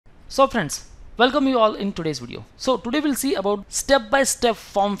So friends, welcome you all in today's video. So today we'll see about step-by-step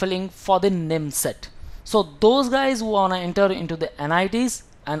form filling for the NIMCET. So those guys who wanna enter into the NITs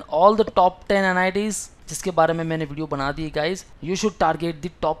and all the top 10 NITs जिसके बारे में मैंने video बना दी guys, you should target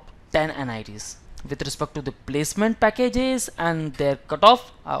the top 10 NITs. With respect to the placement packages and their cutoff,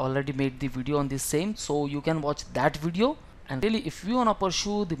 I already made the video on this same, so you can watch that video. And really, if you wanna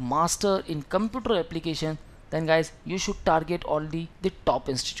pursue the master in computer application, then guys, you should target only the top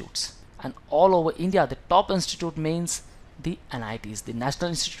institutes. And all over India, the top institute means the NITs, the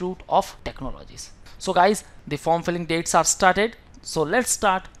National Institute of Technologies. So guys, the form filling dates are started. So let's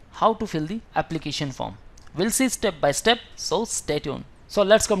start how to fill the application form. We'll see step by step, so stay tuned. So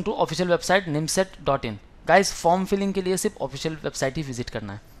let's come to official website nimcet.in. Guys, form filling के लिए सिर्फ official website ही visit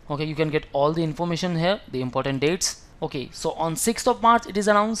करना है. Okay, you can get all the information here, the important dates. Okay, so on 6th of March it is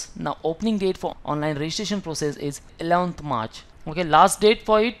announced. Now opening date for online registration process is 11th March. Okay, last date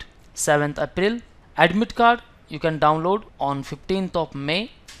for it 7th April. Admit card you can download on 15th of May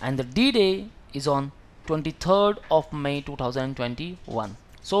and the D-Day is on 23rd of May 2021.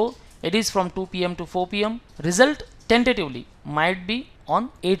 So it is from 2 PM to 4 PM. Result tentatively might be on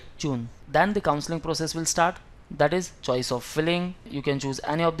 8th June. Then the counseling process will start. That is choice of filling. You can choose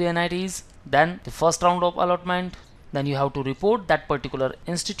any of the NITs. Then the first round of allotment. Then you have to report that particular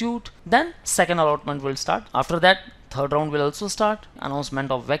institute. Then second allotment will start. After that, third round will also start.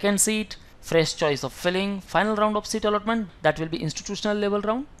 Announcement of vacant seat, fresh choice of filling, final round of seat allotment, that will be institutional level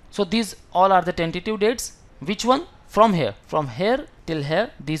round. So these all are the tentative dates. Which one? From here till here,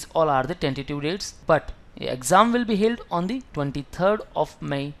 these all are the tentative dates. But the exam will be held on the 23rd of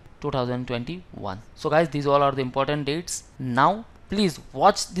May 2021. So guys, these all are the important dates. Now please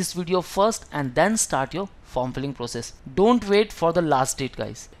watch this video first and then start your form filling process. Don't wait for the last date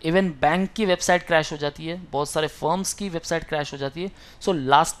guys. Even bank की website crash हो जाती है, बहुत सारे firms की website crash हो जाती है. सो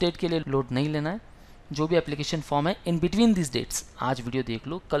लास्ट डेट के लिए लोड नहीं लेना है. जो भी एप्लीकेशन फॉर्म है इन बिटवीन दिस डेट्स, आज वीडियो देख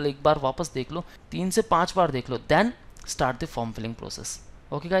लो, कल एक बार वापस देख लो, 3 से 5 बार देख लो, then start the form filling process.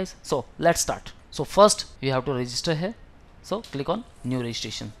 Okay guys, so let's start. So first you have to register है. So click on new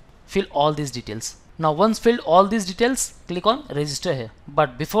registration. Fill all these details. Now once filled all these details, click on register here.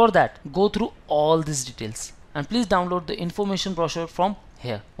 But before that, go through all these details and please download the information brochure from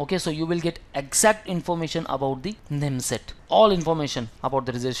here. Okay, so you will get exact information about the NIMCET. All information about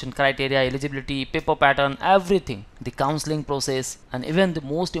the registration criteria, eligibility, paper pattern, everything, the counseling process, and even the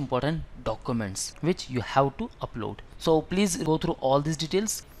most important documents which you have to upload. So please go through all these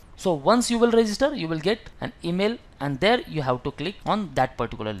details. So once you will register, you will get an email and there you have to click on that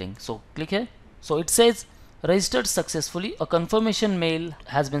particular link. So click here. So it says registered successfully. A confirmation mail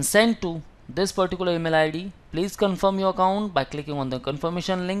has been sent to this particular email ID. Please confirm your account by clicking on the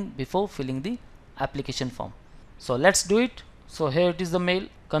confirmation link before filling the application form. So let's do it. So here it is the mail,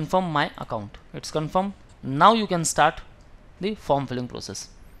 confirm my account. It's confirmed. Now you can start the form filling process.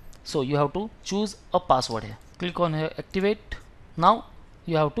 So you have to choose a password here. Click on here, activate. Now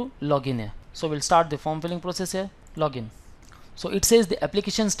you have to log in here. So we'll start the form filling process here. Login. So it says the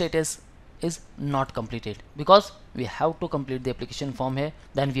application status is not completed because we have to complete the application form here.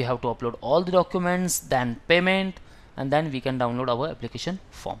 Then we have to upload all the documents, then payment, and then we can download our application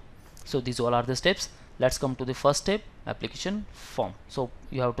form. So these all are the steps. Let's come to the first step, application form. So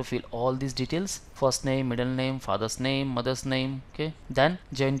you have to fill all these details: first name, middle name, father's name, mother's name. Okay. Then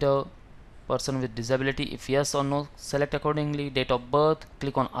gender, person with disability, if yes or no, select accordingly. Date of birth,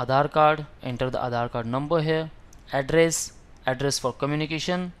 click on Aadhaar card, enter the Aadhaar card number here. Address for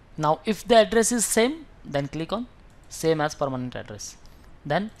communication. Now if the address is same, then click on same as permanent address,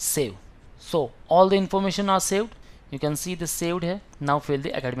 then save. So all the information are saved. You can see this saved here. Now fill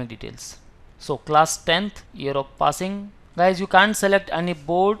the academic details. So class 10th, year of passing. Guys, you can't select any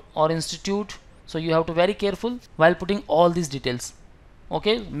board or institute, so you have to very careful while putting all these details.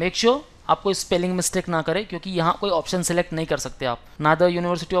 Okay, make sure आप कोई spelling mistake ना करें क्योंकि यहाँ कोई option select नहीं कर सकते आप. नादर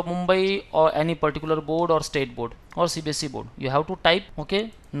यूनिवर्सिटी ऑफ मुंबई और एनी पर्टिकुलर बोर्ड और स्टेट बोर्ड और CBSE board. You have to type. Okay,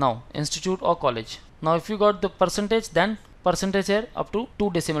 now institute और college. Now if you got the percentage, then percentage here up to 2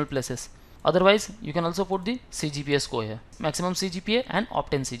 decimal places. Otherwise you can also put the CGPA score here, maximum CGPA and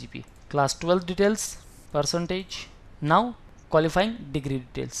obtain CGPA. Class 12 details, percentage. Now qualifying degree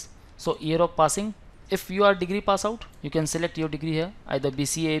details. So year of passing. If you are degree pass out, you can select your degree here, either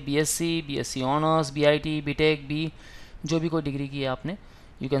BCA, BSc, BSc Honors, BIT, BTech, B, जो भी कोई degree की है आपने,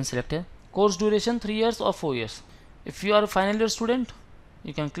 you can select here. Course duration 3 years or 4 years. If you are a final year student,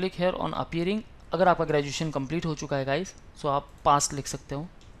 you can click here on appearing. अगर आपका graduation complete हो चुका है गाइस, सो आप पास लिख सकते हो.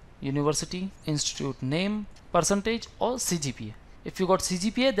 यूनिवर्सिटी, इंस्टीट्यूट नेम, परसेंटेज और CGPA. If you got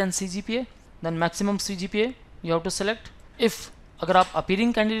CGPA, then CGPA, then maximum CGPA you have to select. If अगर आप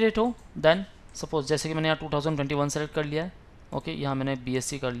अपीयरिंग कैंडिडेट हो देन सपोज जैसे कि मैंने यहाँ 2021 सेलेक्ट कर लिया है, ओके, यहाँ मैंने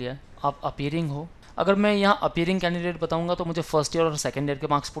बीएससी कर लिया है, आप अपीयरिंग हो। अगर मैं यहाँ अपीयरिंग कैंडिडेट बताऊँगा तो मुझे फर्स्ट ईयर और सेकेंड ईयर के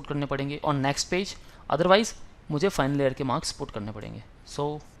मार्क्स पुट करने पड़ेंगे ऑन नेक्स्ट पेज, अदरवाइज मुझे फाइनल ईयर के मार्क्स पुट करने पड़ेंगे।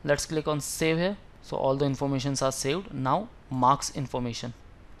 So let's click on save है। So all the informations are saved. Now marks information.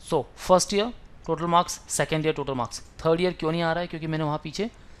 So first year total marks, second year total marks, third year क्यों नहीं आ रहा है, क्योंकि मैंने वहाँ पीछे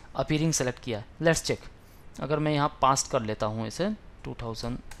अपीयरिंग सेलेक्ट किया है। Let's check. अगर मैं यहाँ पास्ट कर लेता हूँ इसे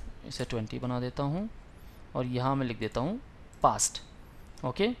 2020 बना देता हूँ और यहाँ मैं लिख देता हूँ पास्ट,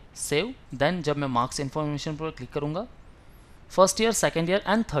 ओके, सेव। देन जब मैं मार्क्स इन्फॉर्मेशन पर क्लिक करूँगा, first year, second year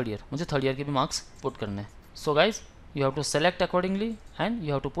and third year, मुझे थर्ड ईयर के भी मार्क्स पुट करने हैं। So guys you have to select accordingly and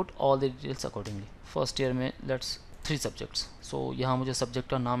you have to put all the details accordingly. First year में let's 3 subjects. सो यहाँ मुझे subject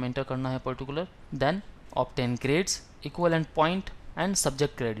का नाम एंटर करना है particular, then obtain grades, equivalent point and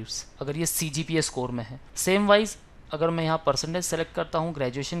subject credits अगर ये CGPA score में है। सेम वाइज अगर मैं यहाँ परसेंटेज सेलेक्ट करता हूँ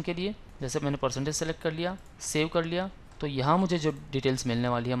ग्रेजुएशन के लिए, जैसे मैंने परसेंटेज सेलेक्ट कर लिया, सेव कर लिया, तो यहाँ मुझे जो डिटेल्स मिलने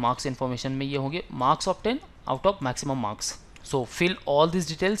वाली है मार्क्स इन्फॉर्मेशन में ये होंगे marks obtain out of maximum marks. So fill all this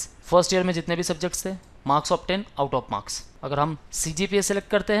details. First year में जितने भी सब्जेक्ट्स थे, marks obtain out of marks. अगर हम CGPA सेलेक्ट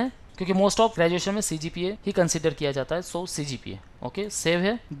करते हैं, क्योंकि मोस्ट ऑफ ग्रेजुएशन में CGPA ही कंसिडर किया जाता है, सो CGPA, ओके, सेव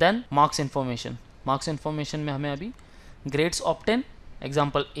है। Than marks information. Marks information में हमें अभी grades obtain,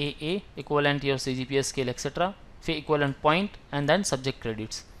 example AA, equivalent your CGPA scale etcetera, फिर equivalent point and then subject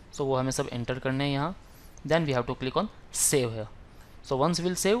credits. सो वो हमें सब एंटर करने हैं यहाँ। Then we have to click on save है। So once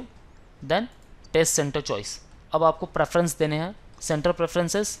will save, then test centre choice. अब आपको प्रेफरेंस देने हैं, centre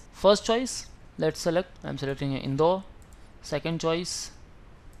preferences. First choice let's select, I am selecting Indore, second choice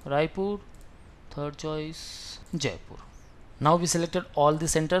Raipur, third choice Jaipur. Now we selected all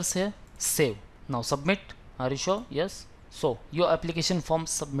the centers here. Save. Now submit. Are you sure? Yes. So your application form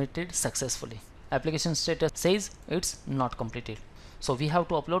submitted successfully. Application status says it's not completed. So we have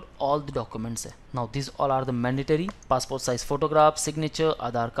to upload all the documents here. Now these all are the mandatory: passport size photograph, signature,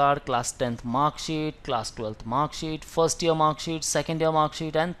 Aadhaar card, class 10th mark sheet, class 12th mark sheet, first year mark sheet, second year mark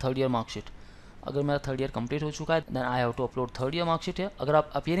sheet and third year mark sheet. अगर मेरा third year complete हो चुका है then I have to upload third year marksheet है। अगर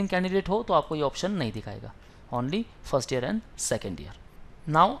आप appearing candidate हो तो आपको ये ऑप्शन नहीं दिखाएगा, only first year and second year.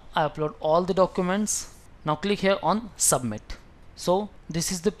 Now I upload all the documents. Now click here on submit. So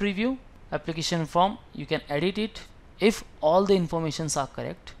this is the preview application form. You can edit it. If all the informations are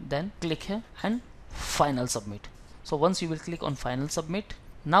correct, then click here and final submit. So once you will click on final submit,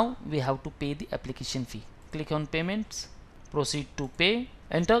 now we have to pay the application fee. Click on payments, proceed to pay,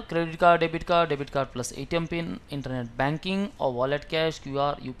 enter credit card, debit card plus ATM pin, internet banking or wallet cash,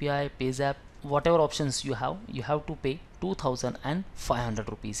 QR, UPI, PayZapp, whatever options you have to pay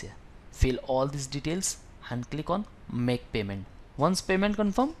 2,500 rupees here. Fill all these details and click on make payment. Once payment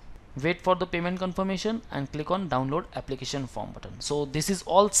confirm, wait for the payment confirmation and click on download application form button. So this is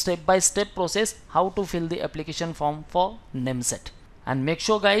all step by step process how to fill the application form for NIMCET. And make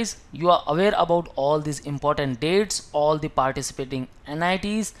sure guys you are aware about all these important dates, all the participating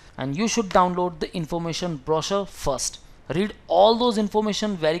NITs, and you should download the information brochure first. Read all those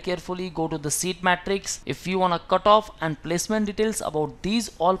information very carefully, go to the seat matrix. If you want a cutoff and placement details about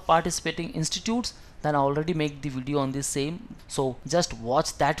these all participating institutes, then I already make the video on this same, so just watch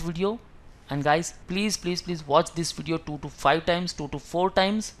that video. And guys, please watch this video 2 to 5 times, 2 to 4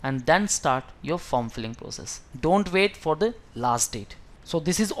 times, and then start your form filling process. Don't wait for the last date. So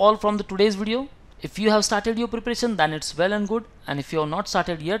this is all from the today's video. If you have started your preparation, then it's well and good, and if you have not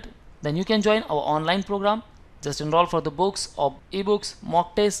started yet, then you can join our online program. Just enroll for the books or ebooks, mock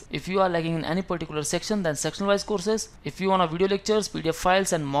tests. If you are lagging in any particular section, then section wise courses. If you want video lectures, PDF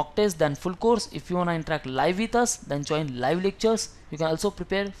files and mock tests, then full course. If you want to interact live with us, then join live lectures. You can also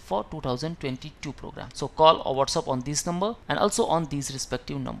prepare for 2022 program. So call or WhatsApp on this number and also on these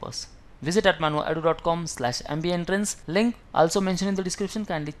respective numbers. Visit at manoeuvreedu.com/MBA entrance. Link also mentioned in the description.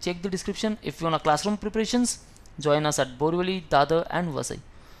 Kindly check the description. If you want classroom preparations, join us at Borivali, Dadar and Vasai.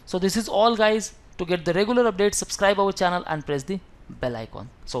 So this is all guys. To get the regular updates, subscribe our channel and press the bell icon.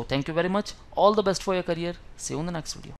 So thank you very much. All the best for your career. See you in the next video.